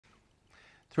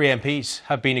Three MPs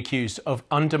have been accused of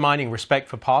undermining respect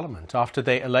for Parliament after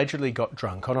they allegedly got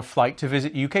drunk on a flight to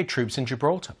visit UK troops in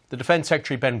Gibraltar. The Defence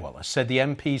Secretary Ben Wallace said the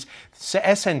SNP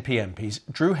MPs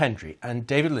Drew Hendry and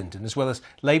David Linden, as well as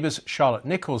Labour's Charlotte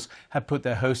Nichols, had put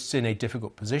their hosts in a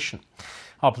difficult position.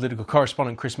 Our political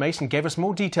correspondent Chris Mason gave us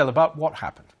more detail about what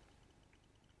happened.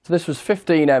 So this was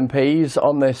 15 MPs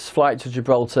on this flight to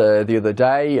Gibraltar the other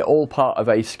day, all part of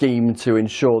a scheme to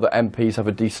ensure that MPs have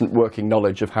a decent working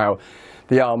knowledge of how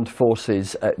the armed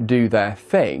forces do their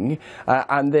thing.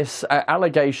 And this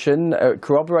allegation,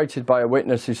 corroborated by a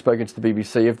witness who's spoken to the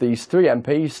BBC, of these three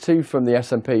MPs, two from the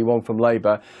SNP, one from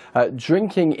Labour,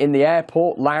 drinking in the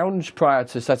airport lounge prior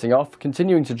to setting off,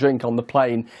 continuing to drink on the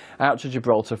plane out to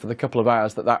Gibraltar for the couple of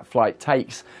hours that flight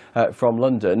takes from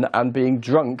London, and being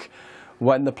drunk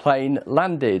when the plane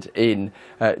landed in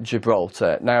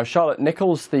Gibraltar. Now, Charlotte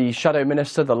Nichols, the Shadow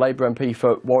Minister, the Labour MP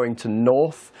for Warrington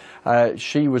North,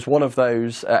 she was one of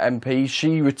those MPs.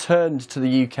 She returned to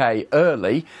the UK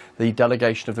early. The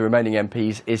delegation of the remaining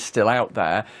MPs is still out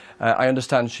there. I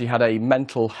understand she had a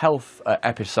mental health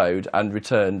episode and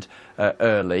returned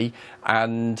early,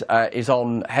 and is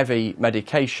on heavy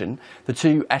medication. The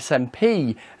two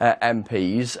SNP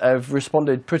MPs have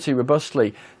responded pretty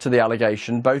robustly to the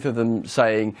allegation, both of them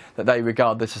saying that they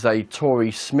regard this as a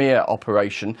Tory smear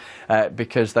operation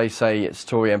because they say it's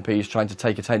Tory MPs trying to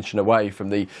take attention away from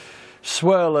the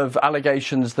swirl of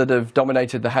allegations that have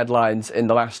dominated the headlines in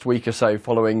the last week or so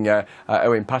following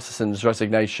Owen Paterson's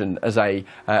resignation as an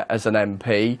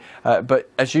MP. But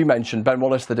as you mentioned, Ben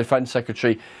Wallace, the Defence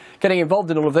Secretary, getting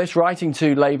involved in all of this, writing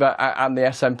to Labour and the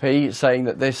SNP, saying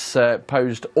that this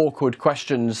posed awkward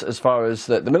questions as far as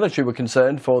the military were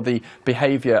concerned for the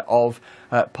behaviour of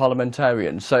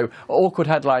parliamentarians. So awkward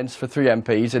headlines for three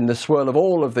MPs in the swirl of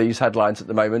all of these headlines at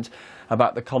the moment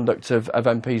about the conduct of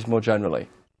MPs more generally.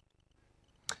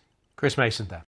 Chris Mason there.